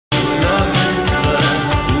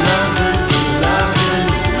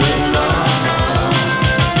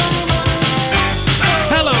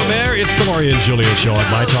Julia Show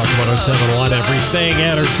on My Talk 107.1 Everything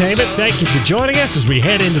Entertainment. Thank you for joining us as we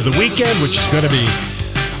head into the weekend, which is going to be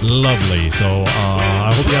lovely. So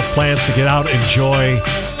I hope you have plans to get out, enjoy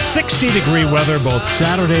 60-degree weather both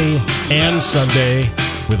Saturday and Sunday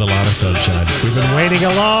with a lot of sunshine. We've been waiting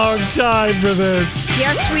a long time for this.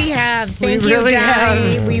 Yes, we have. Thank you, really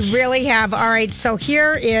Donnie. have. We really have. All right, so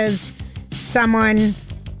here is someone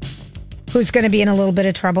who's going to be in a little bit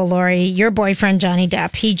of trouble, Lori. Your boyfriend, Johnny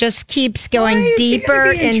Depp. He just keeps going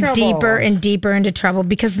deeper and deeper and deeper into trouble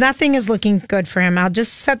because nothing is looking good for him. I'll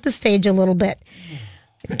just set the stage a little bit.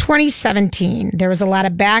 In 2017, there was a lot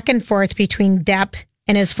of back and forth between Depp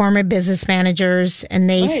and his former business managers, and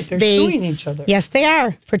they're suing each other. Yes, they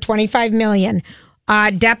are for $25 million.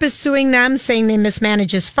 Depp is suing them, saying they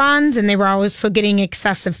mismanage his funds, and they were also getting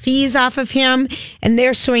excessive fees off of him. And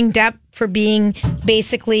they're suing Depp for being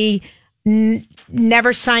basically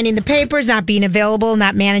never signing the papers, not being available,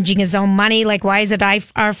 not managing his own money. Like, why is it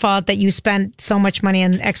our fault that you spent so much money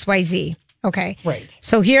on XYZ? Okay, right.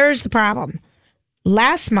 So here's the problem.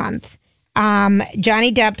 Last month,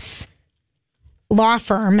 Johnny Depp's law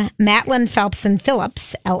firm, Matlin Phelps and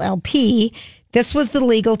Phillips, LLP, this was the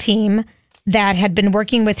legal team that had been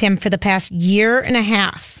working with him for the past year and a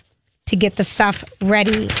half to get the stuff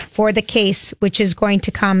ready for the case, which is going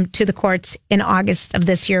to come to the courts in August of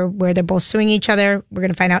this year, where they're both suing each other. We're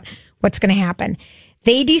going to find out what's going to happen.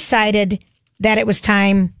 They decided that it was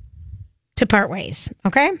time to part ways,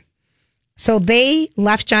 okay? So they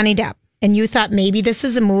left Johnny Depp. And you thought maybe this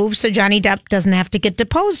is a move so Johnny Depp doesn't have to get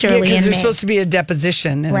deposed early in May. Because there's supposed to be a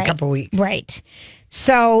deposition in a couple weeks. Right.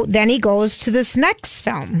 So then he goes to this next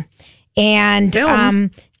film. And,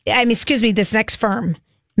 this next firm,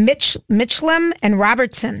 Mitchell and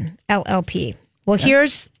Robertson, LLP. Well,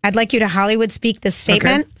 I'd like you to Hollywood speak this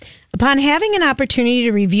statement. Okay. Upon having an opportunity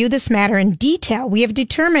to review this matter in detail, we have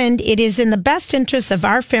determined it is in the best interest of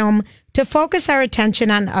our film to focus our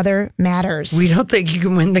attention on other matters. We don't think you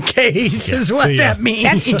can win the case, is what that means.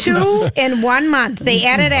 That's 2 in 1 month. They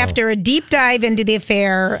added after a deep dive into the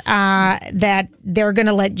affair that they're going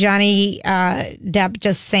to let Johnny Depp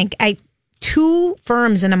just sink. 2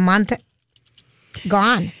 firms in a month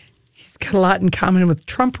gone. He's got a lot in common with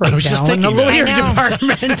Trump right now. I was just thinking in the lawyer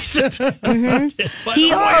department.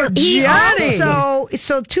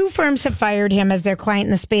 So 2 firms have fired him as their client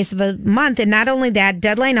in the space of a month. And not only that,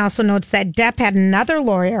 Deadline also notes that Depp had another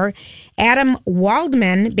lawyer, Adam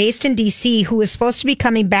Waldman, based in D.C., who was supposed to be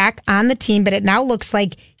coming back on the team, but it now looks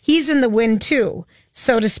like he's in the wind too,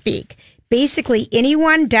 so to speak. Basically,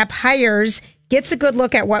 anyone Depp hires gets a good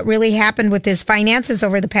look at what really happened with his finances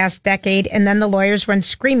over the past decade, and then the lawyers run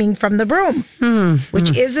screaming from the broom,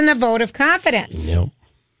 which isn't a vote of confidence. Nope.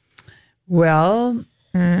 Well,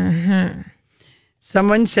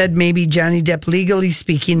 someone said maybe Johnny Depp, legally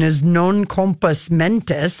speaking, is non compos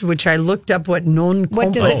mentis, which I looked up what non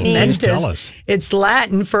compos mentis. Tell us. It's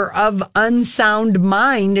Latin for of unsound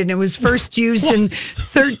mind, and it was first used in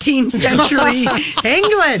 13th century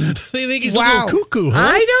England. They think he's a little cuckoo, huh?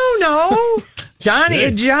 I don't know.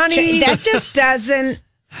 Johnny. That just doesn't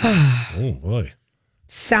Oh, boy.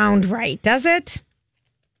 sound right, does it?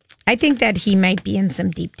 I think that he might be in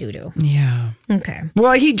some deep doo-doo. Yeah. Okay.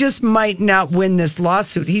 Well, he just might not win this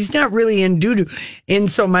lawsuit. He's not really in doo-doo in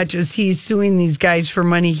so much as he's suing these guys for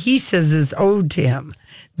money he says is owed to him.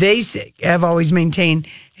 They have always maintained,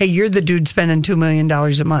 hey, you're the dude spending $2 million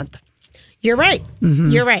a month. You're right. Mm-hmm.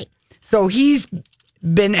 You're right. So he's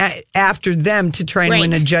been after them to try and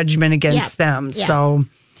win a judgment against them. Yeah. So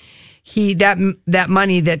that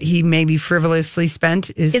money that he maybe frivolously spent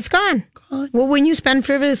it's gone. Well, when you spend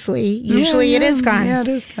frivolously, usually it is gone. Yeah, it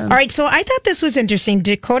is gone. All right, so I thought this was interesting.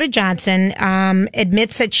 Dakota Johnson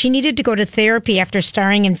admits that she needed to go to therapy after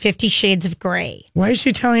starring in 50 Shades of Grey. Why is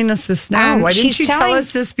she telling us this now? Why didn't she tell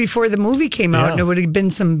us this before the movie came out and it would have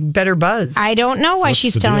been some better buzz? I don't know why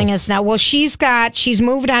she's telling us now. Well, she's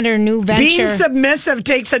moved on to her new venture. Being submissive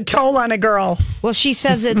takes a toll on a girl. Well, she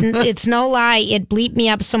says it's no lie. It bleeped me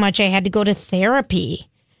up so much I had to go to therapy.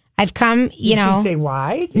 I've come, Did she say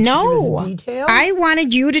why? Did no. She give us details? I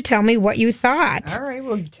wanted you to tell me what you thought. All right,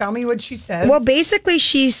 well, tell me what she said. Well, basically,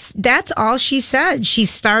 that's all she said. She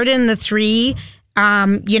starred in the 3,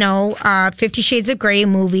 50 Shades of Grey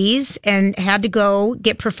movies and had to go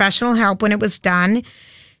get professional help when it was done.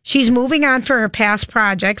 She's moving on for her past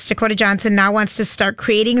projects. Dakota Johnson now wants to start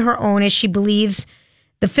creating her own as she believes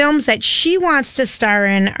the films that she wants to star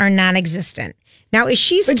in are non-existent. Now, is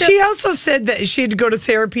she still... But she also said that she had to go to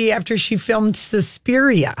therapy after she filmed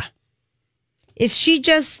Suspiria. Is she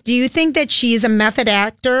just, do you think that she's a method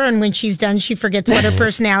actor and when she's done, she forgets what her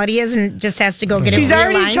personality is and just has to go get it She's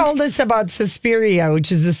realigned? already told us about Suspiria,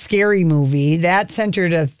 which is a scary movie. That sent her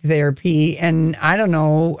to therapy. And I don't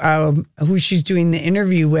know who she's doing the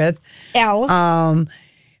interview with. Elle.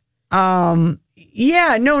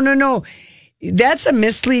 Yeah, no. That's a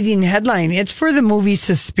misleading headline. It's for the movie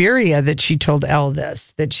Suspiria that she told Elle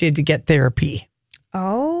this, that she had to get therapy.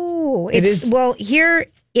 Oh, It is- well, here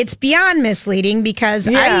it's beyond misleading because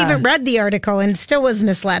I Yeah. even read the article and still was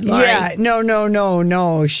misled, Lori. Yeah,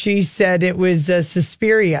 no. She said it was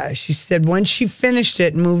Suspiria. She said once she finished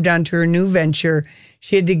it and moved on to her new venture,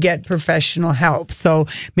 she had to get professional help. So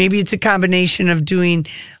maybe it's a combination of doing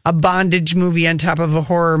a bondage movie on top of a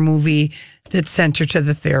horror movie that sent her to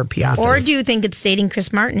the therapy office. Or do you think it's dating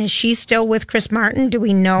Chris Martin? Is she still with Chris Martin? Do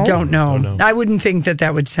we know? Don't know. I wouldn't think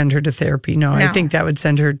that would send her to therapy. No, I No. think that would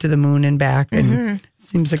send her to the moon and back. And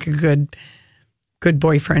seems like a good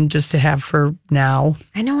boyfriend just to have for now.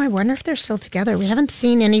 I know. I wonder if they're still together. We haven't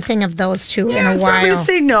seen anything of those two in a So I'm while. going to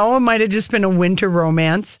say no. It might have just been a winter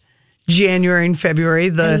romance. January and February,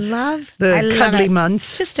 I love cuddly it.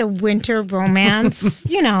 months. Just a winter romance,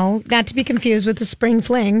 not to be confused with the spring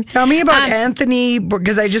fling. Tell me about Anthony,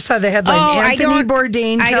 because I just saw the headline. I Anthony don't-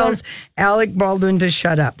 Bourdain I tells Alec Baldwin to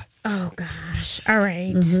shut up. Oh gosh! All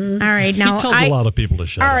right, all right. He Now, tells a lot of people to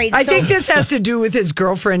shut all up. right. I so- think this has to do with his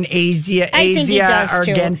girlfriend, Asia I think he does,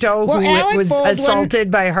 too. Argento, Well, who Alec was Baldwin-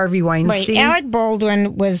 assaulted by Harvey Wait, Weinstein. Alec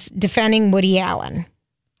Baldwin was defending Woody Allen.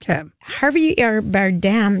 Okay. Harvey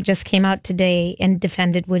Bardem just came out today and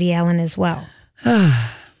defended Woody Allen as well.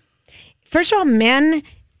 First of all, men,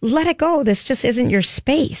 let it go. This just isn't your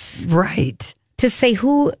space Right. to say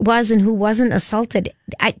who was and who wasn't assaulted.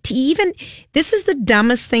 This is the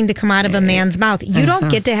dumbest thing to come out of a man's mouth. You don't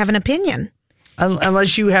get to have an opinion.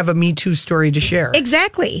 Unless you have a Me Too story to share.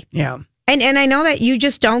 Exactly. Yeah. And I know that you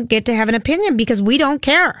just don't get to have an opinion because we don't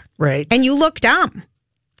care. Right. And you look dumb.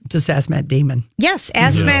 Just ask Matt Damon. Yes,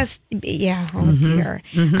 oh dear.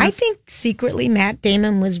 I think secretly Matt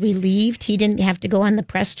Damon was relieved he didn't have to go on the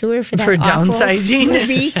press tour for that For awful downsizing.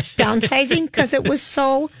 movie, downsizing, because it was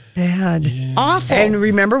so Bad. awful. And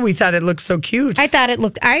remember, we thought it looked so cute.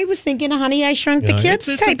 I was thinking, Honey, I Shrunk the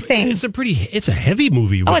Kids type thing. It's a heavy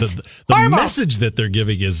movie. It's The horrible. message that they're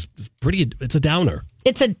giving is pretty. It's a downer.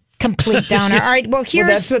 It's a complete downer. All right, well, here's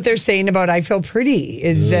Well, that's what they're saying about I Feel Pretty,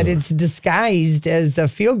 is that it's disguised as a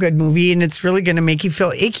feel-good movie, and it's really going to make you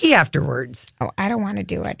feel icky afterwards. oh, I don't want to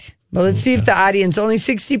do it. Well, let's see if the audience, only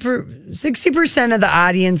 60% of the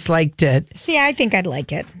audience liked it. See, I think I'd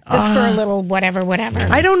like it. Just for a little whatever.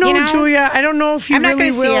 I don't know, You know? Julia. I don't know if you I'm not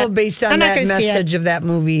really gonna see will it. based on I'm not that gonna see it. message of that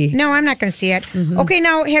movie. No, I'm not going to see it. Mm-hmm. Okay,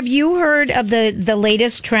 now, have you heard of the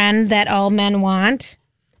latest trend that all men want?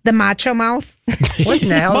 The macho mouth? What in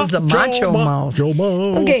the hell is the macho mouth?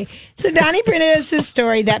 Okay, so Donnie printed us this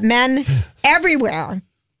story that men everywhere,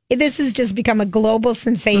 this has just become a global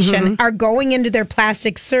sensation, Mm-hmm. are going into their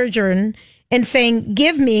plastic surgeon and saying,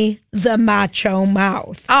 "Give me the macho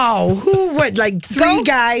mouth." Oh, who would? Like three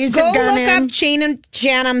guys Go have gone look in? up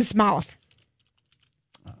Chanham's mouth.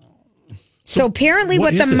 So apparently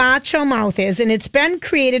what what is the it? macho mouth is, and it's been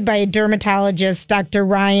created by a dermatologist, Dr.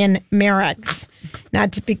 Ryan Merrick's,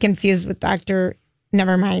 not to be confused with Dr.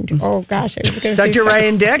 Never mind. Oh gosh, I was going to say Dr. something.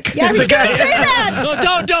 Ryan Dick? Yeah, I was The guy- going to say that.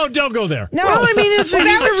 So don't go there. No, Well, I mean, it's Well,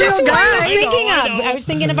 he's that was a just real what I was guy. thinking I of. know. I was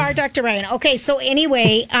thinking of our Dr. Ryan. Okay, so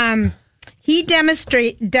anyway, he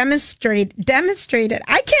demonstrated.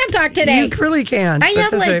 I can't talk today. You really can. I But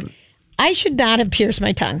have this like, way- I should not have pierced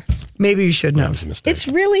my tongue. maybe you should know. That was a mistake. It's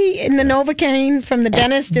really in the Novocaine from the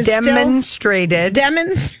dentist is Demonstrated.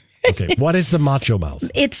 still Okay, what is the macho mouth?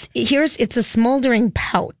 It's a smoldering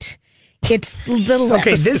pout. It's the lips.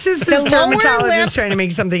 Okay, this is The this lower dermatologist lip- trying to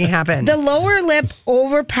make something happen. The lower lip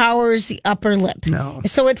overpowers the upper lip. No.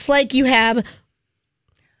 So it's like you have,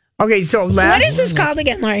 Okay, so what last is this called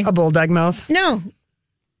again, Larry? a bulldog mouth, No.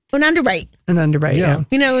 An underbite. an underbite. Yeah,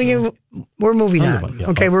 You know, we're moving on. Underbite, yeah.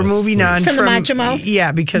 Okay, Oh, we're thanks, moving please. on From the macho mouth?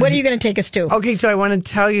 Yeah, because what are you going to take us to? Okay, so I want to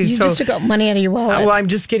tell you. You so just took out money out of your wallet. well, I'm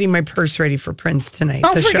just getting my purse ready for Prince tonight.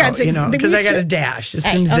 Oh, the for show, God's sakes, because we I got a should- dash as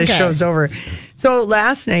Hey, soon as this okay. show's over. So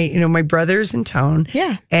last night, my brother's in town.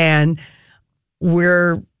 Yeah. and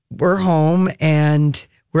we're home and.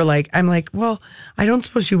 I'm like, well, I don't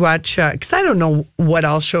suppose you watch, because I don't know what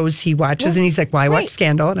all shows he watches. And he's like, well, I watch right.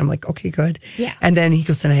 Scandal. And I'm like, okay, good. Yeah. And then he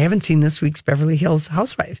goes, and I haven't seen this week's Beverly Hills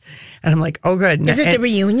Housewife. And I'm like, oh, good. Is it And- the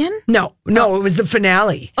reunion? No, it was the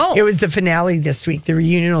finale. Oh. It was the finale this week. The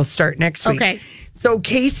reunion will start next week. Okay. So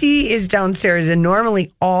Casey is downstairs, and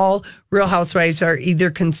normally all Real Housewives are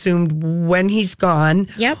either consumed when he's gone,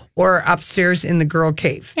 Yep. or upstairs in the girl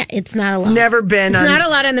cave. Yeah, it's not a lot. It's never been. It's not a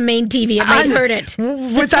lot on the main TV. It might hurt it.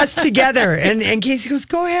 With us together, and Casey goes,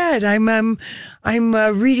 "Go ahead. I'm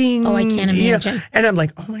reading." Oh, I can't imagine. And I'm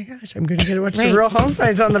like, "Oh my gosh, I'm going to get to watch Right. the Real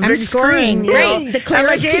Housewives on the I'm big scoring. screen." You Right. know? The And clearest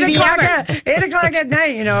like TV 8 o'clock at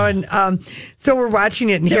night, and so we're watching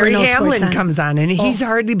it, and There were Harry no sports Hamlin on. comes on, and he's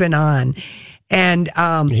hardly been on. And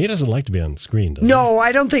He doesn't like to be on screen, does he? no,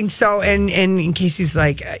 I don't think so. And Casey's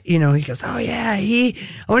like, he goes, "Oh yeah, I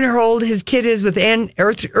wonder how old his kid is with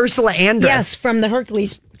Ursula Andress." Yes, from the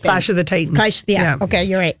Hercules thing. Clash of the Titans. Yeah. Okay,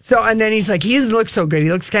 you're right. So, and then he's like, he doesn't look so good. He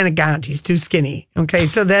looks kind of gaunt. He's too skinny. Okay.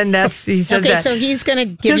 So then he says Okay, that. so he's going to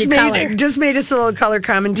give you color. Just made us a little color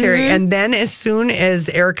commentary. And then as soon as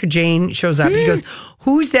Erica Jane shows up, he goes,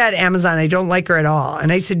 "Who's that Amazon? I don't like her at all."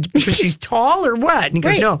 And I said, "Because she's tall or what?" And he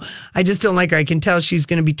goes, Right. "No, I just don't like her. I can tell she's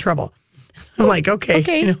going to be trouble." I'm like, okay.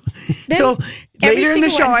 Okay. Then So every later in the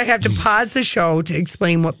single show, one. I have to pause the show to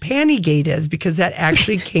explain what Pantygate is because that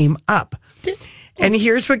actually came up. And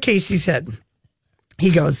here's what Casey said.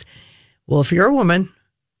 He goes, "Well, if you're a woman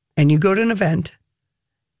and you go to an event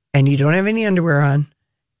and you don't have any underwear on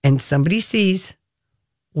and somebody sees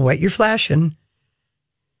what you're flashing,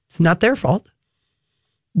 it's not their fault.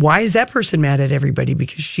 Why is that person mad at everybody?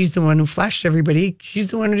 Because she's the one who flashed everybody.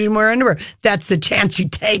 She's the one who didn't wear underwear. That's the chance you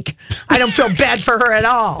take. I don't feel bad for her at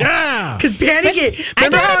all." Yeah. Because Pantygate,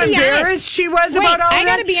 remember gotta how be embarrassed honest. she was Wait, about all I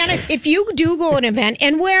that? got to be honest. If you do go to an event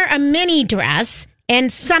and wear a mini dress and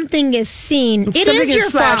something is seen, it Something is your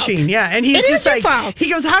flashing. fault. Yeah. And he's It just is your like, fault. he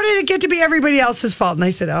goes, "How did it get to be everybody else's fault?" And I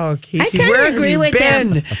said, "Oh, Casey, kinda where have agree you with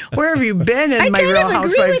been? him. Where have you been in I my kind Real of agree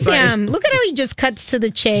Housewives with life?" him. Look at how he just cuts to the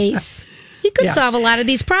chase. He could Yeah. solve a lot of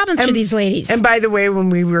these problems for these ladies. And by the way, when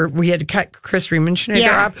we had to cut Chris Riemenschneider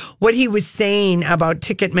Yeah. off, what he was saying about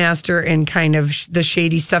Ticketmaster and kind of the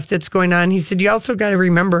shady stuff that's going on, he said, you also got to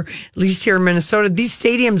remember, at least here in Minnesota, these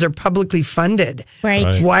stadiums are publicly funded. Right.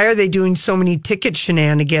 Right. Why are they doing so many ticket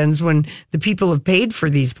shenanigans when the people have paid for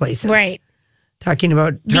these places? Right. Talking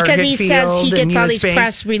about Because Target he Field says he and gets all US these Bank.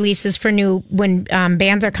 press releases for when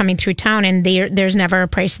bands are coming through town, and there's never a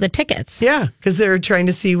price of the tickets. Yeah, because they're trying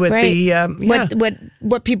to see what Right. what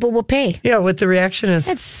What people will pay. what the reaction is.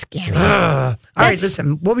 That's scary. All right,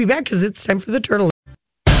 listen, we'll be back because it's time for the turtle.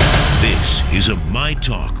 This is a My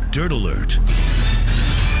Talk Dirt Alert.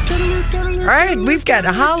 All right, we've got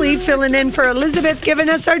Holly filling in for Elizabeth, giving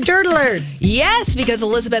us our dirt alert. Yes, because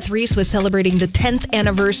Elizabeth Reese was celebrating the 10th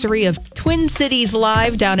anniversary of Twin Cities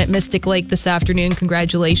Live down at Mystic Lake this afternoon.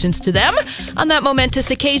 Congratulations to them on that momentous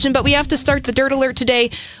occasion. But we have to start the Dirt Alert today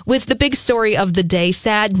with the big story of the day.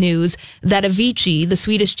 Sad news that Avicii, the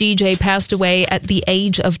Swedish DJ, passed away at the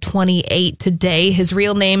age of 28 today. His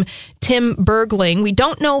real name, Tim Bergling. We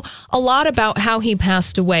don't know a lot about how he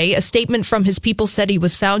passed away. A statement from his people said he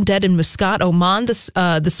was found dead in Muscat, Oman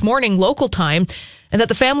this morning, local time, and that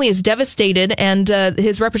the family is devastated, and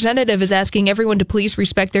his representative is asking everyone to please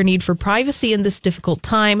respect their need for privacy in this difficult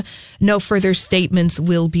time. No further statements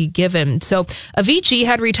will be given. So Avicii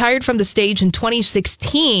had retired from the stage in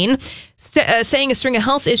 2016, saying a string of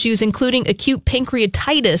health issues, including acute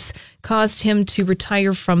pancreatitis, caused him to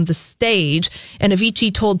retire from the stage. And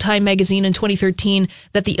Avicii told Time magazine in 2013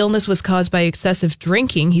 that the illness was caused by excessive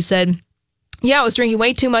drinking. He said, "Yeah, I was drinking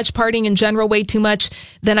way too much, partying in general way too much.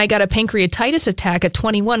 Then I got a pancreatitis attack at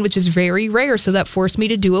 21, which is very rare. So that forced me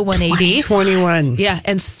to do a 180. 21. Yeah,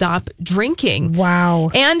 and stop drinking."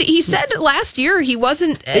 Wow. And he said last year he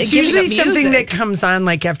wasn't It's giving usually up something that music. comes on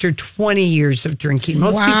like after 20 years of drinking.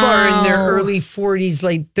 Most people are in their early 40s,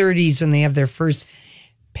 late 30s when they have their first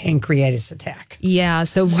pancreatitis attack. Yeah,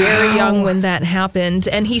 so very young when that happened.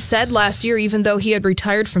 And he said last year, even though he had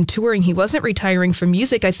retired from touring, he wasn't retiring from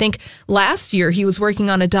music. I think last year he was working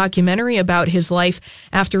on a documentary about his life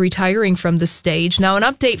after retiring from the stage. Now, an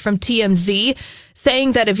update from TMZ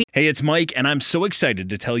saying that if Hey, it's Mike, and I'm so excited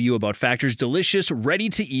to tell you about Factor's delicious,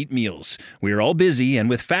 ready-to-eat meals. We are all busy, and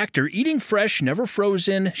with Factor, eating fresh, never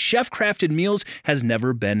frozen, chef-crafted meals has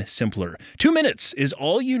never been simpler. 2 minutes is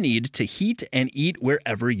all you need to heat and eat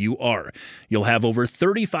wherever you are. You'll have over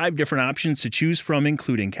 35 different options to choose from,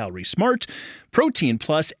 including Calorie Smart, Protein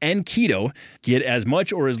Plus, and Keto. Get as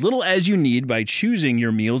much or as little as you need by choosing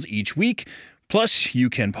your meals each week. Plus, you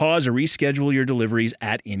can pause or reschedule your deliveries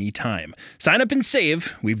at any time. Sign up and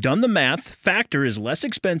save. We've done the math. Factor is less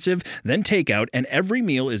expensive than takeout, and every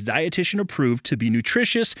meal is dietitian approved to be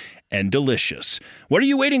nutritious and delicious. What are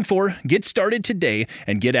you waiting for? Get started today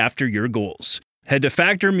and get after your goals. Head to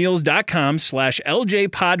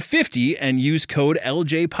factormeals.com/LJPod50 and use code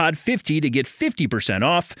LJPod50 to get 50%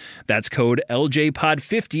 off. That's code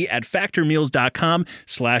LJPod50 at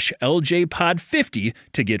factormeals.com/LJPod50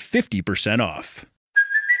 to get 50% off.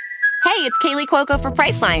 Hey, it's Kaylee Cuoco for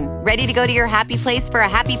Priceline. Ready to go to your happy place for a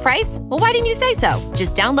happy price? Well, why didn't you say so?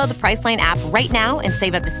 Just download the Priceline app right now and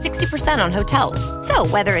save up to 60% on hotels. So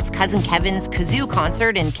whether it's Cousin Kevin's Kazoo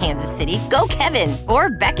Concert in Kansas City, go Kevin, or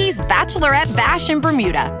Becky's Bachelorette Bash in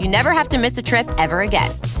Bermuda, you never have to miss a trip ever again.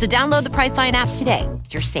 So download the Priceline app today.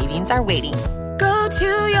 Your savings are waiting. Go to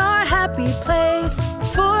your happy place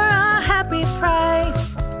for a happy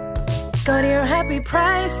price. Go to your happy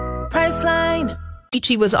price, Priceline.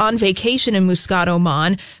 Avicii was on vacation in Muscat,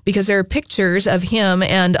 Oman, because there are pictures of him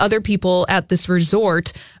and other people at this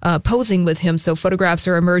resort posing with him. So photographs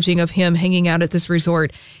are emerging of him hanging out at this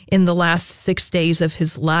resort in the last 6 days of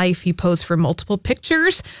his life. He posed for multiple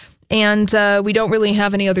pictures, and we don't really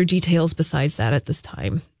have any other details besides that at this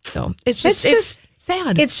time. So it's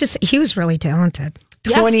sad. It's just, he was really talented.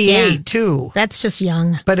 28 too. That's just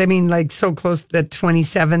young. But I mean, like so close to that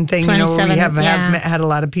 27 thing. 27, we have had a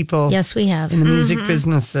lot of people. Yes, we have. In the music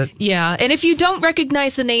business. Yeah. And if you don't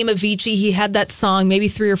recognize the name of Avicii, he had that song maybe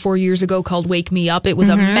 3 or 4 years ago called Wake Me Up. It was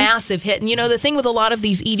a massive hit. And you know, the thing with a lot of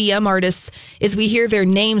these EDM artists is we hear their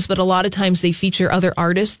names, but a lot of times they feature other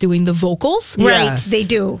artists doing the vocals. Right, Yes. they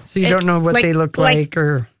do. So you don't know what they look like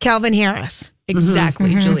or Calvin Harris.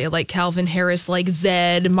 Exactly, Julia. Like Calvin Harris, like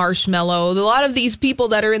Zed, Marshmello. A lot of these people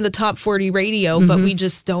that are in the top 40 radio, but we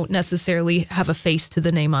just don't necessarily have a face to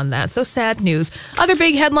the name on that. So sad news. Other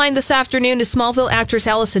big headline this afternoon is Smallville actress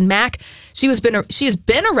Allison Mack. She has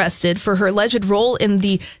been arrested for her alleged role in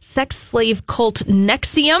the sex slave cult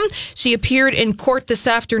NXIVM. She appeared in court this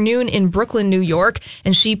afternoon in Brooklyn, New York,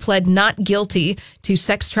 and she pled not guilty to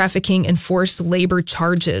sex trafficking and forced labor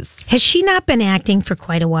charges. Has she not been acting for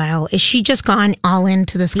quite a while? Is she just gone all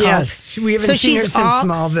into this cult? yes, we haven't seen her since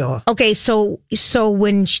Smallville. Okay, so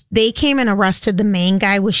when they came and arrested the main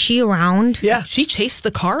guy, was she around? Yeah, She chased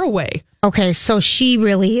the car away. Okay, so she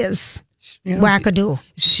really is wackadoo.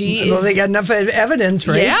 Well, they got enough evidence,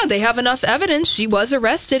 right? Yeah, they have enough evidence. She was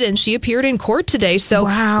arrested and she appeared in court today. So,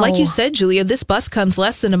 like you said, Julia, this bust comes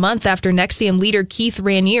less than a month after NXIVM leader Keith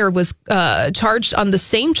Raniere was charged on the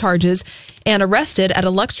same charges and arrested at a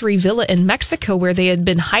luxury villa in Mexico where they had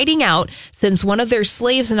been hiding out since one of their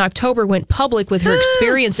slaves in October went public with her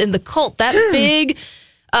experience in the cult. That big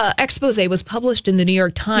expose was published in the New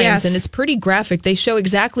York Times, and it's pretty graphic. They show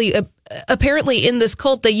exactly, apparently in this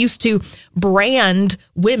cult, they used to brand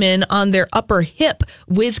women on their upper hip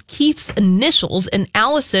with Keith's initials, and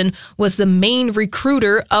Allison was the main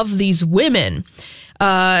recruiter of these women.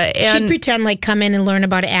 And she'd pretend like come in and learn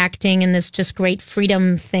about acting and this just great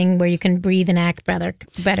freedom thing where you can breathe and act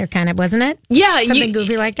better kind of, wasn't it? Yeah. Something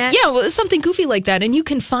goofy like that? Yeah, well, something goofy like that. And you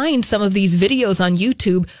can find some of these videos on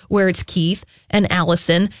YouTube where it's Keith and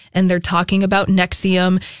Allison, and they're talking about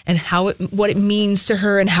NXIVM and what it means to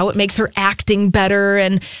her and how it makes her acting better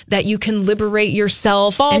and that you can liberate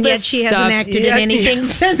yourself. And this yet she stuff. hasn't acted in anything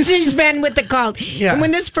since she's been with the cult. Yeah. And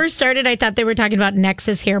when this first started, I thought they were talking about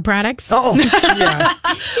Nexus hair products. Oh, yeah.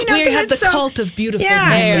 We have the cult of beautiful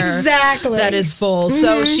hair. Exactly. That is full.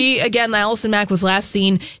 So she, again, Allison Mack was last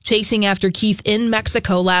seen chasing after Keith in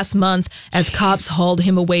Mexico last month as cops hauled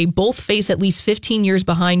him away. Both face at least 15 years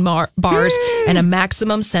behind bars and a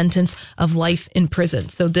maximum sentence of life in prison.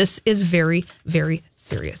 So this is very, very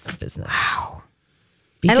serious business. Wow.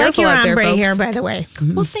 Be I like careful your out there, ombre folks. hair, by the way.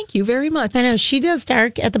 Well, thank you very much. I know, she does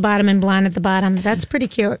dark at the bottom and blonde at the bottom. That's pretty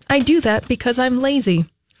cute. I do that because I'm lazy.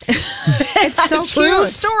 It's so True cute.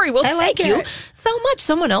 story. Well, I like thank you it. so much.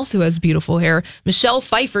 Someone else who has beautiful hair, Michelle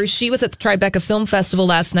Pfeiffer. She was at the Tribeca Film Festival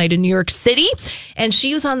last night in New York City, and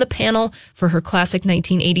she was on the panel for her classic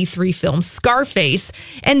 1983 film Scarface.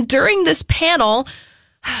 And during this panel,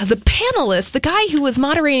 the panelist, the guy who was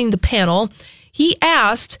moderating the panel, he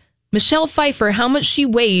asked Michelle Pfeiffer how much she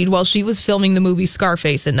weighed while she was filming the movie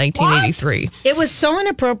Scarface in 1983. It was so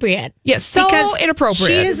inappropriate. Yes, so inappropriate.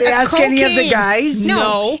 She is Did they a ask any of the cocaine- guys?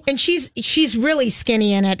 No. And she's really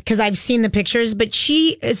skinny in it because I've seen the pictures, but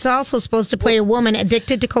she is also supposed to play a woman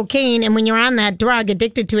addicted to cocaine, and when you're on that drug,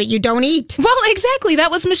 addicted to it, you don't eat. Well, exactly. That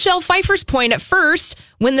was Michelle Pfeiffer's point at first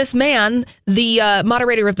when this man, the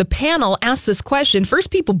moderator of the panel, asked this question.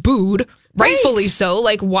 First, people booed. rightfully so.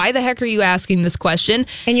 Like, why the heck are you asking this question?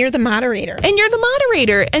 And you're the moderator.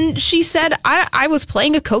 And she said, I was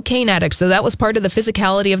playing a cocaine addict, so that was part of the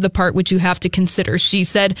physicality of the part, which you have to consider. She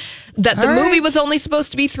said that the movie was only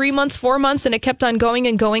supposed to be 3 months, 4 months, and it kept on going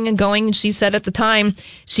and going and going. And she said at the time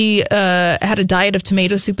she had a diet of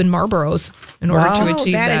tomato soup and Marlboros in order to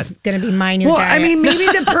achieve that. That is going to be my new Well, diet. I mean, maybe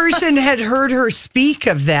the person had heard her speak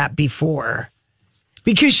of that before.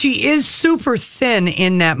 Because she is super thin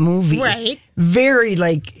in that movie. Right. Very,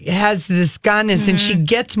 has this gauntness, and she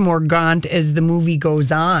gets more gaunt as the movie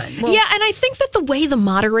goes on. Yeah, and I think that the way the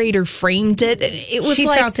moderator framed it, it was she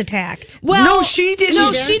like... felt attacked. Well, no, she didn't.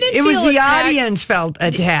 No, she didn't It was feel the attacked. audience felt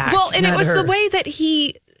attacked. Well, and it not was her. the way that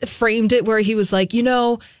he framed it, where he was like,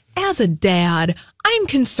 as a dad, I'm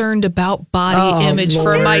concerned about body image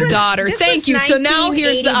for Lord. my daughter. This Thank was you. So now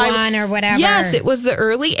here's the 1981 or whatever. Yes, it was the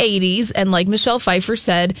early 80s, and like Michelle Pfeiffer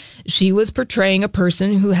said, she was portraying a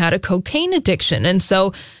person who had a cocaine addiction, and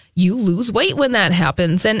so you lose weight when that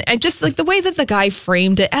happens. And I just like the way that the guy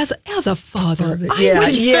framed it as a father. Yeah, I'm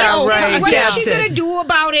concerned. yeah, right. What is That's she going it. to do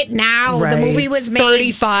about it now? Right. The movie was made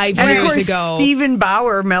 35 And of years course, ago. Stephen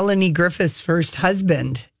Bauer, Melanie Griffith's first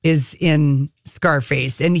husband, is in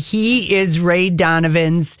Scarface, and he is Ray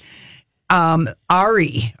Donovan's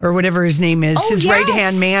Ari, or whatever his name is, his yes.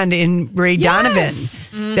 right-hand man in Ray Donovan.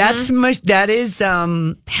 That is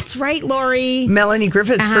That's right, Lori. Melanie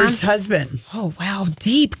Griffith's first husband. Oh, wow.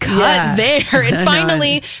 Deep cut there. And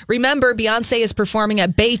finally, remember, Beyonce is performing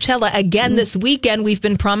at Baychella again this weekend. We've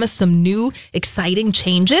been promised some new, exciting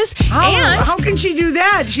changes. How can she do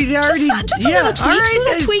that? She's already Just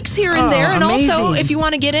little tweaks here and there. And also, amazing. if you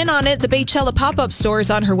want to get in on it, the Baychella pop-up store is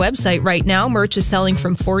on her website right now. Merch is selling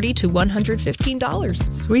from $40 to $115.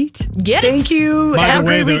 Sweet. Get it. Thank you. By Have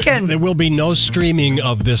the a way, great weekend. there will be no streaming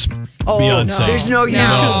of this Beyonce. There's no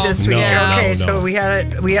YouTube this week. No, Okay, no. so we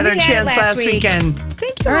had our had it chance last week. weekend.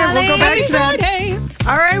 Thank you, All right, we'll go back Molly. to that.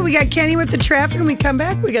 All right, we got Kenny with the traffic. When we come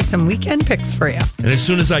back, we got some weekend picks for you. And as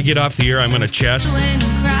soon as I get off the air, I'm going to chest.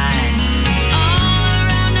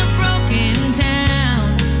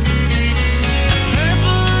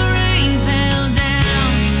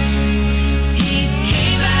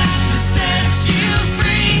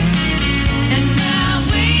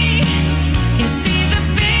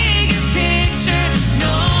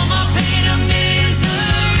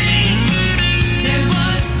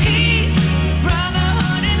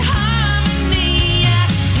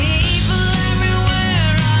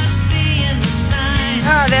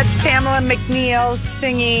 Oh, that's Pamela McNeil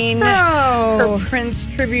singing her Prince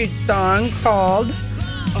tribute song called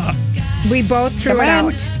We both threw Come it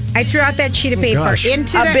on. out. I threw out that sheet of paper gosh.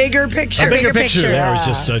 into A the Bigger Picture. A bigger picture. There Yeah. was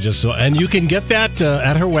just so, and you can get that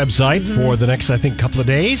at her website for the next, I think, couple of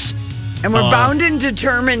days. And we're bound and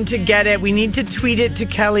determined to get it. We need to tweet it to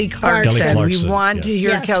Kelly Clarkson. Kelly Clarkson, We want to yes. hear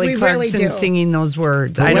Yes, Kelly we really Clarkson do. singing those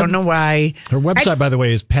words. I don't know why. Her website, by the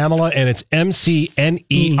way, is Pamela, and it's McNeil.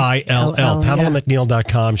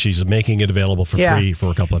 PamelaMcNeil.com. She's making it available for free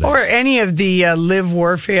for a couple of days. Or any of the Liv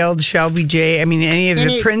Warfield, Shelby J. I mean, any of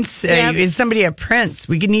the Prince. Is somebody a Prince?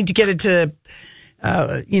 We need to get it to,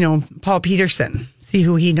 Paul Peterson. See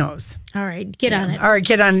who he knows. All right, get on it. All right,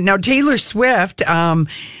 get on. Now, Taylor Swift,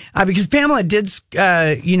 because Pamela did,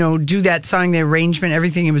 do that song, the arrangement,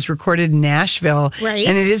 everything. It was recorded in Nashville. Right.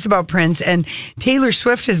 And it is about Prince. And Taylor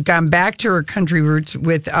Swift has gone back to her country roots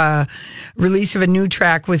with release of a new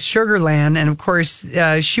track with Sugarland. And, of course,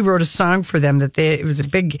 she wrote a song for them it was a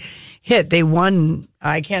big hit. They won.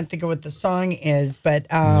 I can't think of what the song is, but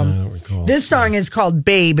I don't recall. this song is called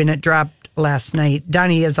Babe, and it dropped last night.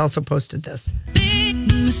 Donnie has also posted this. Big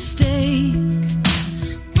mistake.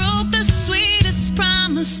 Broke the sweetest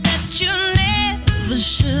promise that you never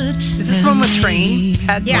should. Is this one with Train?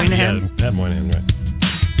 Pat Moynihan? Yeah, Pat Moynihan, right.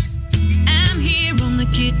 I'm here on the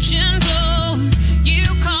kitchen floor. You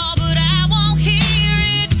call, but I won't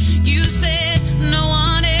hear it. You said no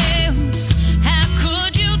one else. How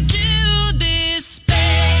could you do this, babe?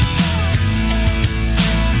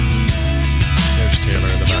 There's Taylor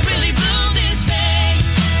in the You background. really blew this, babe.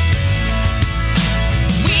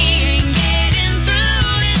 We ain't getting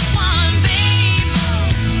through this one, babe.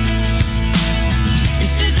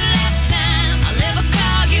 This is the last time I'll ever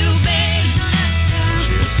call you, babe.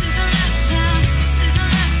 This is the last time. This is the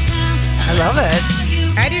last time. I love it.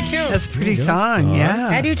 I do too. That's a pretty song, yeah.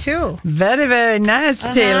 I do too. Very, very nice,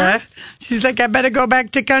 Taylor. She's like, I better go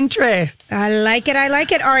back to country. I like it.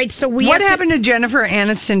 All right, so What happened to Jennifer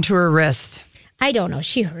Aniston to her wrist? I don't know.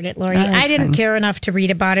 She heard it, Lori. Oh, that's I didn't fine. care enough to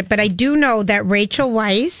read about it, but I do know that Rachel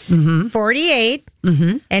Weisz, 48,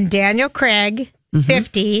 and Daniel Craig,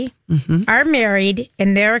 50, are married,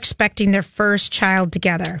 and they're expecting their first child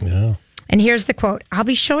together. Yeah. And here's the quote. I'll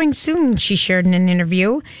be showing soon, she shared in an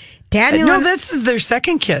interview. Daniel. No, that's their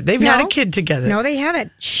second kid. They've had a kid together. No, they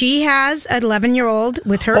haven't. She has an 11-year-old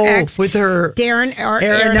with her ex. With her Darren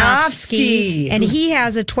Aronofsky. And he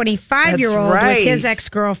has a 25-year-old with his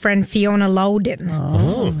ex-girlfriend, Fiona Loden.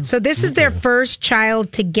 Oh. So this is their first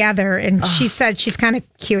child together. And she said, she's kind of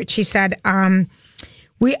cute. She said,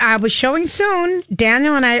 I was showing soon.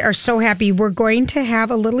 Daniel and I are so happy. We're going to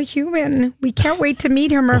have a little human. We can't wait to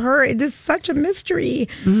meet him or her. It is such a mystery.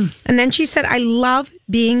 And then she said, I love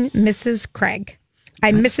being Mrs. Craig.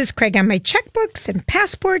 I'm Mrs. Craig on my checkbooks and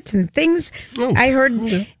passports and things I heard.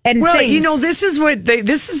 And well, things. This is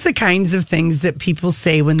this is the kinds of things that people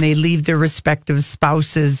say when they leave their respective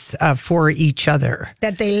spouses for each other.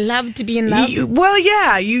 That they love to be in love. Well,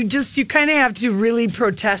 yeah, you kind of have to really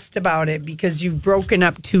protest about it because you've broken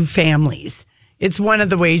up two families. It's one of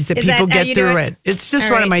the ways that people get through it. It's just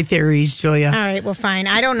one of my theories, Julia. All right, well, fine.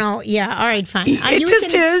 I don't know. Yeah, all right, fine. It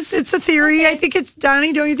just is. It's a theory. Okay. I think it's,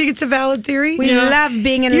 Donnie, don't you think it's a valid theory? We love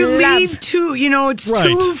being in love. You leave two, it's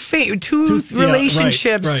two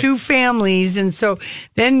relationships, two families. And so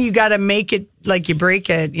then you got to make it like you break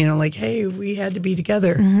it, like, hey, we had to be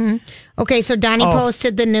together. Mm-hmm. Okay, so Donnie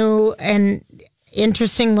posted the new and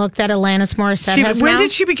interesting look that Alanis Morissette has when now.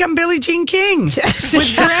 did she become Billie Jean King?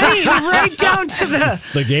 right down to the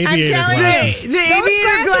aviator glasses. The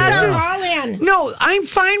aviator glasses are all in. No, I'm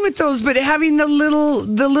fine with those, but having the little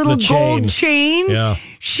gold chain,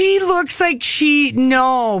 she looks like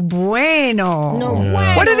no bueno. No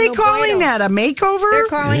bueno. What are they calling that? A makeover? They're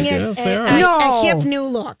calling it a hip new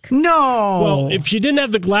look. No. Well, if she didn't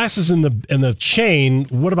have the glasses and the chain,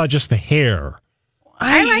 what about just the hair?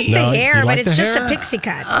 I like the hair, but it's just a pixie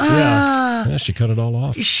cut. Yeah, she cut it all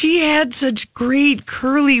off. She had such great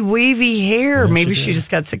curly, wavy hair. Maybe she just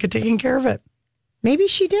got sick of taking care of it. Maybe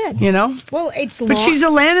she did. Well, it's but she's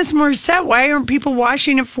Alanis Morissette. Why aren't people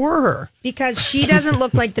washing it for her? Because she doesn't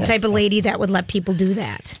look like the type of lady that would let people do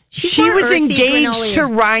that. She was engaged to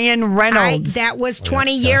Ryan Reynolds. That was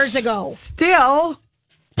 20 years ago. Still.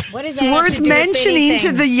 What is that worth mentioning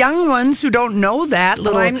to the young ones who don't know that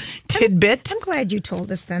little tidbit? I'm glad you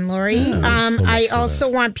told us then, Lori. I also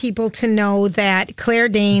want people to know that Claire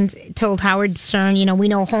Danes told Howard Stern, we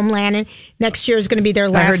know Homeland and next year is going to be their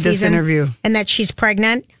last season. I heard this interview. And that she's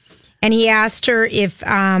pregnant. And he asked her if,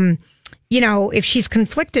 if she's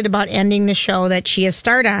conflicted about ending the show that she has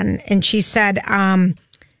starred on. And she said,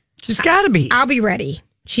 she's got to be. I'll be ready.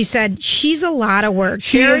 She said, she's a lot of work.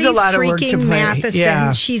 She is a lot of work to play. Matheson.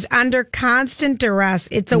 Yeah. She's under constant duress.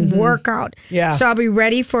 It's a workout. Yeah. So I'll be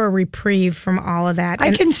ready for a reprieve from all of that.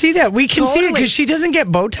 I can see that. We can see it because she doesn't get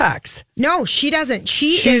Botox. No, she doesn't.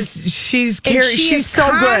 She's so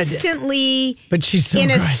good. Constantly but she's so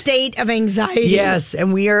in a state of anxiety. Yes,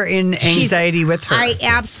 and we are in anxiety with her. I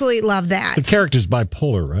absolutely love that. The character's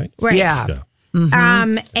bipolar, right? Right. Yeah.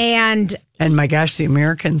 And my gosh, The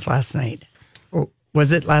Americans last night.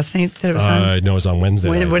 Was it last night that it was on? No, it was on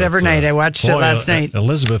Wednesday. Whatever night. I watched it last night.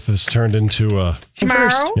 Elizabeth has turned into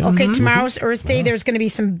tomorrow. Yeah. Okay, tomorrow's Earth Day. There's going to be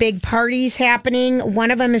some big parties happening. One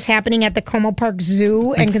of them is happening at the Como Park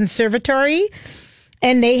Zoo and Conservatory.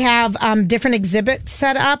 And they have different exhibits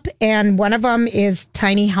set up. And one of them is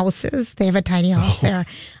tiny houses. They have a tiny house there.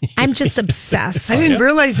 I'm just obsessed. I didn't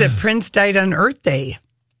realize that Prince died on Earth Day.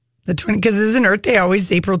 Because isn't Earth Day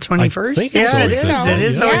always April 21st? It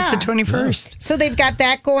is always the 21st. So they've got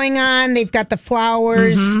that going on. They've got the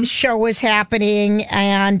flowers show is happening.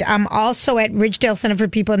 And also at Ridgedale Center for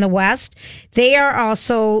People in the West, they are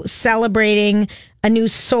also celebrating a new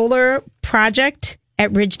solar project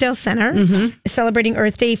at Ridgedale Center, celebrating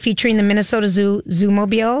Earth Day, featuring the Minnesota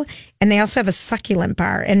Zoomobile. And they also have a succulent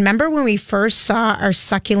bar. And remember when we first saw our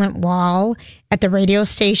succulent wall at the radio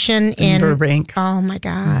station in Burbank? Oh, my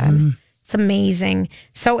God. It's amazing.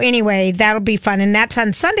 So anyway, that'll be fun. And that's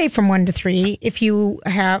on Sunday from 1 to 3 if you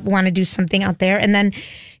want to do something out there. And then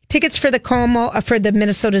tickets for the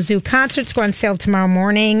Minnesota Zoo concerts go on sale tomorrow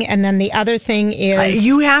morning. And then the other thing is...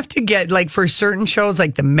 you have to get, for certain shows,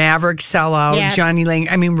 like the Maverick Sellout, Johnny Lang,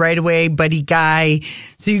 right away, Buddy Guy.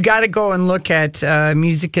 So you got to go and look at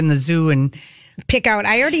Music in the Zoo and... pick out.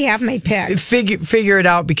 I already have my picks. Figure it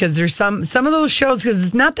out because there's some of those shows because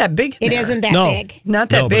it's not that big. It isn't that big. Not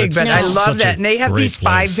that big, but I love that. And they have these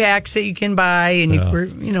 5-packs that you can buy, and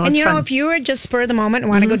it's fun. If you were just spur of the moment and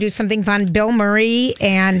want to go do something fun, Bill Murray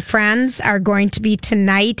and friends are going to be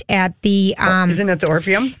tonight at the. Isn't it the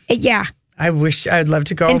Orpheum? Yeah. I'd love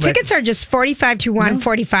to go. And tickets are just $45 to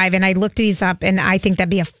 $145, and I looked these up, and I think that'd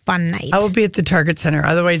be a fun night. I will be at the Target Center.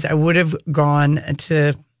 Otherwise, I would have gone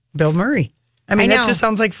to Bill Murray. I mean, I that know. just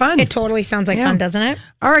sounds like fun. It totally sounds like fun, doesn't it?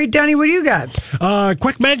 All right, Donnie, what do you got?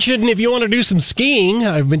 Quick mention, if you want to do some skiing,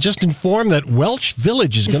 I've been just informed that Welch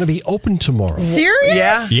Village is going to be open tomorrow. Serious?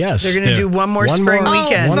 Yeah. Yes. They're going to do one more spring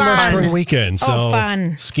weekend. One more fun. spring weekend. So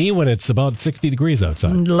fun. ski when it's about 60 degrees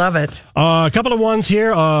outside. Love it. A couple of ones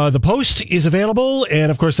here. The Post is available,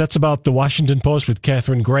 and of course, that's about the Washington Post with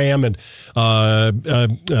Katharine Graham and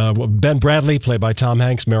Ben Bradley, played by Tom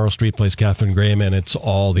Hanks. Meryl Streep plays Katharine Graham, and it's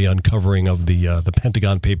all the uncovering of the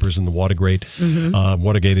Pentagon Papers and the Watergate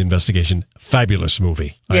investigation. Fabulous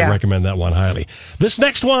movie. Yeah. I recommend that one highly. This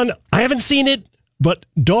next one, I haven't seen it, but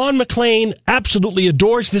Dawn McClain absolutely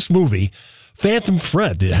adores this movie, Phantom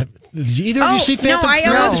Thread. Did either of you see Phantom No, I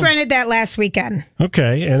Thread? almost rented that last weekend.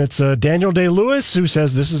 Okay, and it's Daniel Day-Lewis who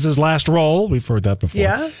says this is his last role. We've heard that before.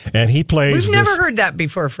 Yeah. And he plays We've never heard that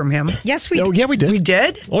before from him. Yes, we Oh, yeah, we did. We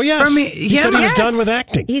did? Oh, yes. From He said he was done with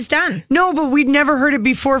acting. He's done. No, but we'd never heard it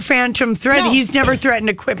before Phantom Thread. No. He's never threatened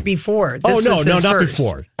to quit before. Oh, This no, was no, his not first.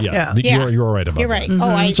 before. Yeah. Yeah. You're right about You're that. right. Oh,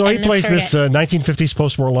 I So he I plays misheard this it. 1950s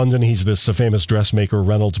post-war London. He's this famous dressmaker,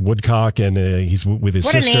 Reynolds Woodcock, and he's with his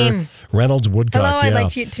What a sister, name. Reynolds Woodcock. Hello, I'd yeah.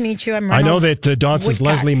 like to meet you. I'm I know Reynolds that Dawn says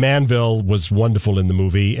Woodcock. Leslie Manville was wonderful in the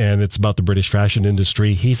movie, and it's about the British fashion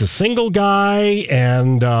industry. He's a single guy,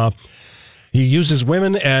 and he uses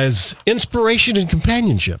women as inspiration and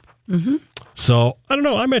companionship. Mm-hmm. So, I don't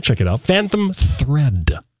know. I might check it out. Phantom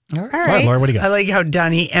Thread. All right. All right, Laura, what do you got? I like how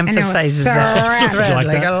Donnie emphasizes Thread. that. Would you like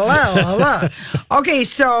that? Hello. Okay,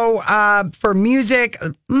 so for music,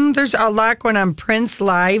 there's a lot going on. Prince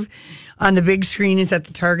live on the big screen is at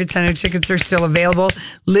the Target Center. Tickets are still available.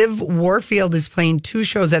 Liv Warfield is playing 2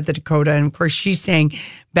 shows at the Dakota, and of course, she sang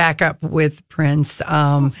backup with Prince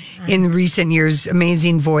in recent years.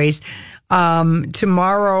 Amazing voice.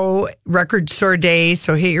 Tomorrow, record store day.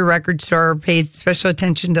 So hit your record store, pay special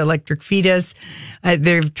attention to Electric Fetus.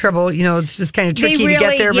 They have trouble, it's just kind of tricky to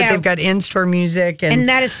get there, but they've got in-store music. And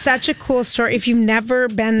that is such a cool store. If you've never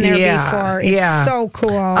been there before, it's so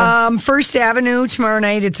cool. First Avenue tomorrow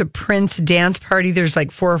night, it's a Prince dance party. There's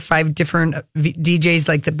like 4 or 5 different DJs,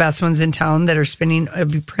 like the best ones in town, that are spinning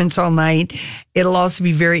Prince all night. It'll also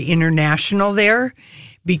be very international there.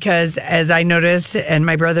 Because as I noticed, and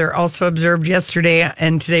my brother also observed yesterday,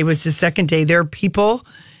 and today was the second day, there are people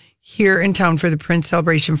here in town for the Prince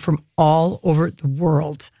celebration from all over the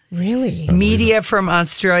world. Really? Media from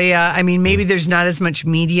Australia. I mean, maybe there's not as much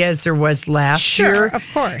media as there was last year. Sure, of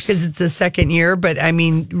course. Because it's the second year. But I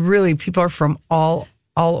mean, really, people are from all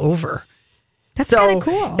over. That's kind of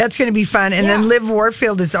cool. That's going to be fun. And then Liv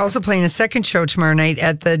Warfield is also playing a second show tomorrow night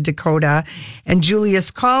at the Dakota. And Julius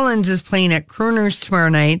Collins is playing at Crooners tomorrow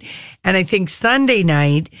night. And I think Sunday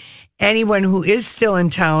night, anyone who is still in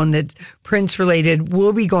town that's Prince related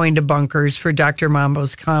will be going to Bunkers for Dr.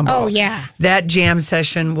 Mambo's Combo. Oh, yeah. That jam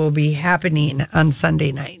session will be happening on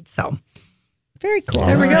Sunday night. So Very cool.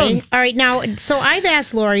 There we go. All right, now, so I've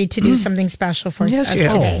asked Lori to do something special for Yes, us you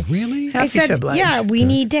have. today. Oh, really? I said, to oblige. yeah, we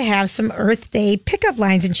need to have some Earth Day pickup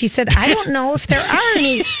lines. And she said, I don't know if there are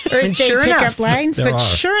any Earth Day sure pickup enough. lines, There but are.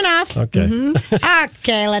 sure enough. Okay.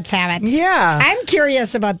 Okay, let's have it. Yeah. I'm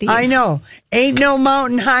curious about these. I know. Ain't no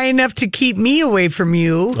mountain high enough to keep me away from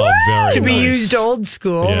you. Oh, very to be nice. used old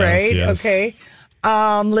school, Yes, right? yes. Okay.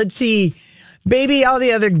 Let's see. Baby, all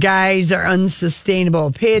the other guys are unsustainable.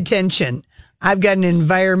 Pay attention. I've got an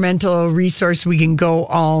environmental resource we can go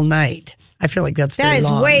all night. I feel like that's That very is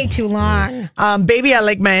long. way too long. Baby, I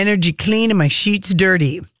like my energy clean and my sheets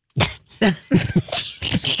dirty. I like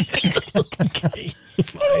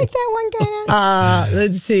that one kind of.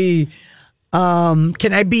 Let's see.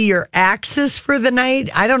 Can I be your axis for the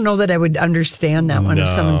night? I don't know that I would understand that one if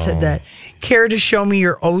someone said that. Care to show me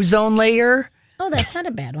your ozone layer? Oh, that's not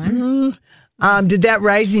a bad one. Did that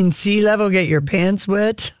rising sea level get your pants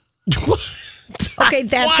wet? Okay,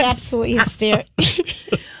 that's absolutely hysterical.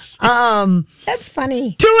 That's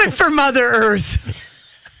funny. Do it for Mother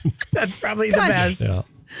Earth. That's probably the best. Yeah.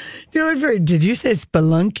 Do it for. Did you say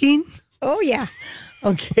spelunking? Oh, yeah.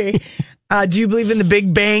 Okay. Do you believe in the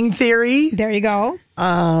Big Bang Theory? There you go.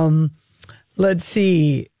 Let's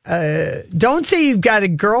see. Don't say you've got a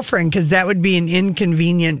girlfriend because that would be an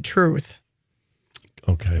inconvenient truth.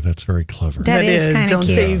 Okay, that's very clever. That is kinda Don't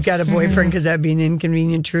cute. say you've got a boyfriend because that'd be an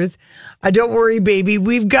inconvenient truth. Don't worry, baby.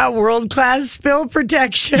 We've got world class spill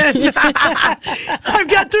protection. I've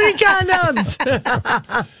got 3 condoms.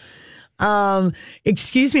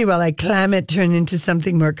 Excuse me while I climate turn into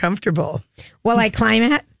something more comfortable. Well, I climb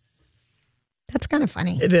it. That's kind of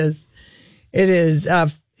funny. It is. It is.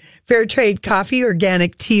 Fair trade coffee,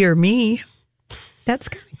 organic tea, or me. That's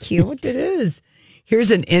kind of cute. It is. Here's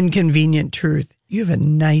an inconvenient truth. You have a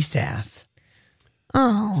nice ass.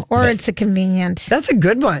 Oh, or it's a convenient. That's a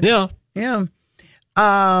good one. Yeah. Yeah.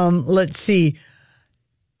 Let's see.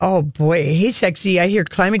 Oh boy. Hey, sexy. I hear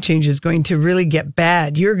climate change is going to really get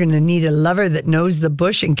bad. You're going to need a lover that knows the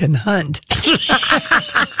bush and can hunt.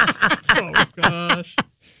 Oh, gosh.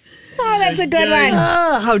 Oh, that's a good one.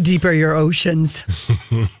 How deep are your oceans?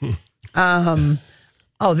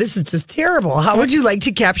 Oh, this is just terrible. How would you like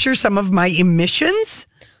to capture some of my emissions?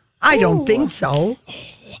 I don't think so.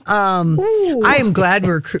 I am glad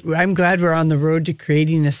we're on the road to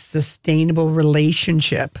creating a sustainable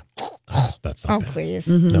relationship. That's not Oh, bad. please.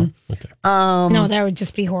 No. Okay. No, that would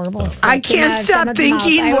just be horrible. If I that came can't out of stop someone's mouth.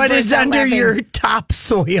 thinking I would what is burst out under laughing. your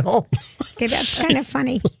topsoil. Okay, that's kind of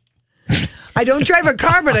funny. I don't drive a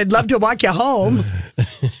car, but I'd love to walk you home.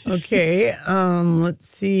 Okay. Let's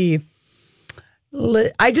see.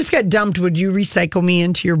 I just got dumped. Would you recycle me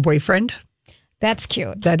into your boyfriend? That's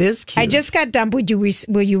cute. That is cute. I just got dumped. Will you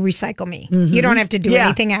recycle me? You don't have to do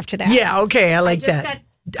anything after that. Yeah, okay. I like that.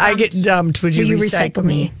 I get dumped. Would you recycle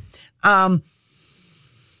me?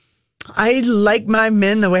 I like my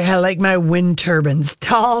men the way I like my wind turbines.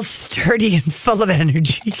 Tall, sturdy, and full of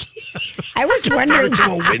energy. I was wondering.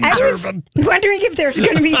 If there's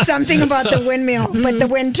going to be something about the windmill, but the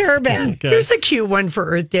wind turbine. Okay. Here's a cute one for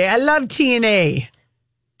Earth Day. I love TNA.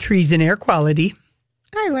 Trees and air quality.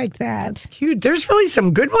 I like that. Cute. There's really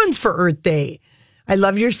some good ones for Earth Day. I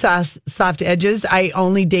love your soft edges. I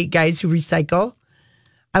only date guys who recycle.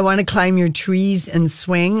 I want to climb your trees and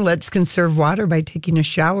swing. Let's conserve water by taking a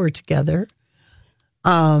shower together.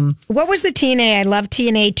 What was the TNA? I love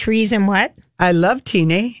TNA trees and what? I love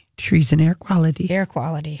TNA trees and air quality. Air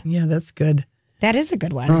quality. Yeah, that's good. That is a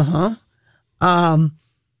good one.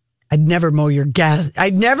 I'd never mow your grass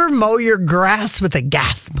with a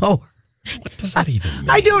gas mower. What does that even mean?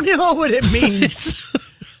 I don't know what it means.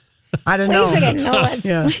 I don't know. Wait a second. No, let's,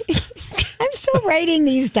 Yeah. I'm still writing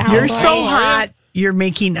these down. You're so Right? hot. You're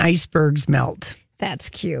making icebergs melt. That's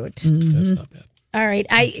cute. That's not bad. All right.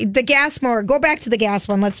 The gas mower. Go back to the gas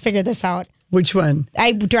one. Let's figure this out. Which one?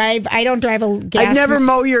 I don't drive a gas. I'd never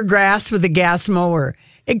mow your grass with a gas mower.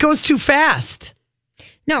 It goes too fast.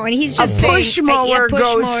 No, and he's just A saying push mower push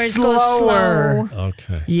goes mowers slower. slow.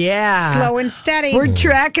 Okay. Yeah. Slow and steady. We're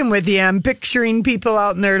tracking with you. I'm picturing people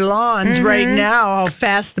out in their lawns right now, how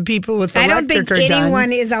fast the people with I electric don't think are anyone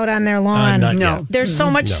done. is out on their lawn. Not No. yet. There's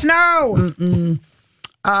so much snow.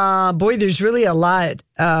 Boy, there's really a lot.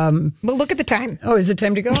 Well, look at the time. Oh, is it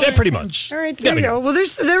time to go? Yeah, pretty much. All right, there you go. Well,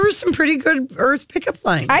 there were some pretty good Earth pickup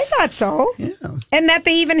lines. I thought so. Yeah. And that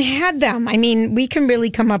they even had them. I mean, we can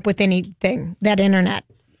really come up with anything, that internet.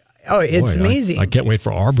 Oh, it's Boy, amazing. I can't wait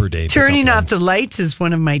for Arbor Day. Turning pickup off the lights is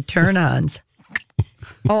one of my turn-ons.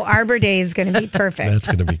 Oh, Arbor Day is going to be perfect. That's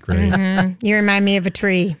going to be great. You remind me of a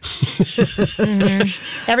tree.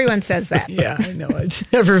 Everyone says that. Yeah, I know it.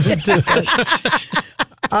 Everyone says that.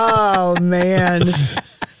 Oh, man.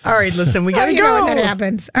 All right, listen, we got to You go. know when that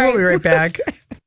happens. All We'll be right. right back.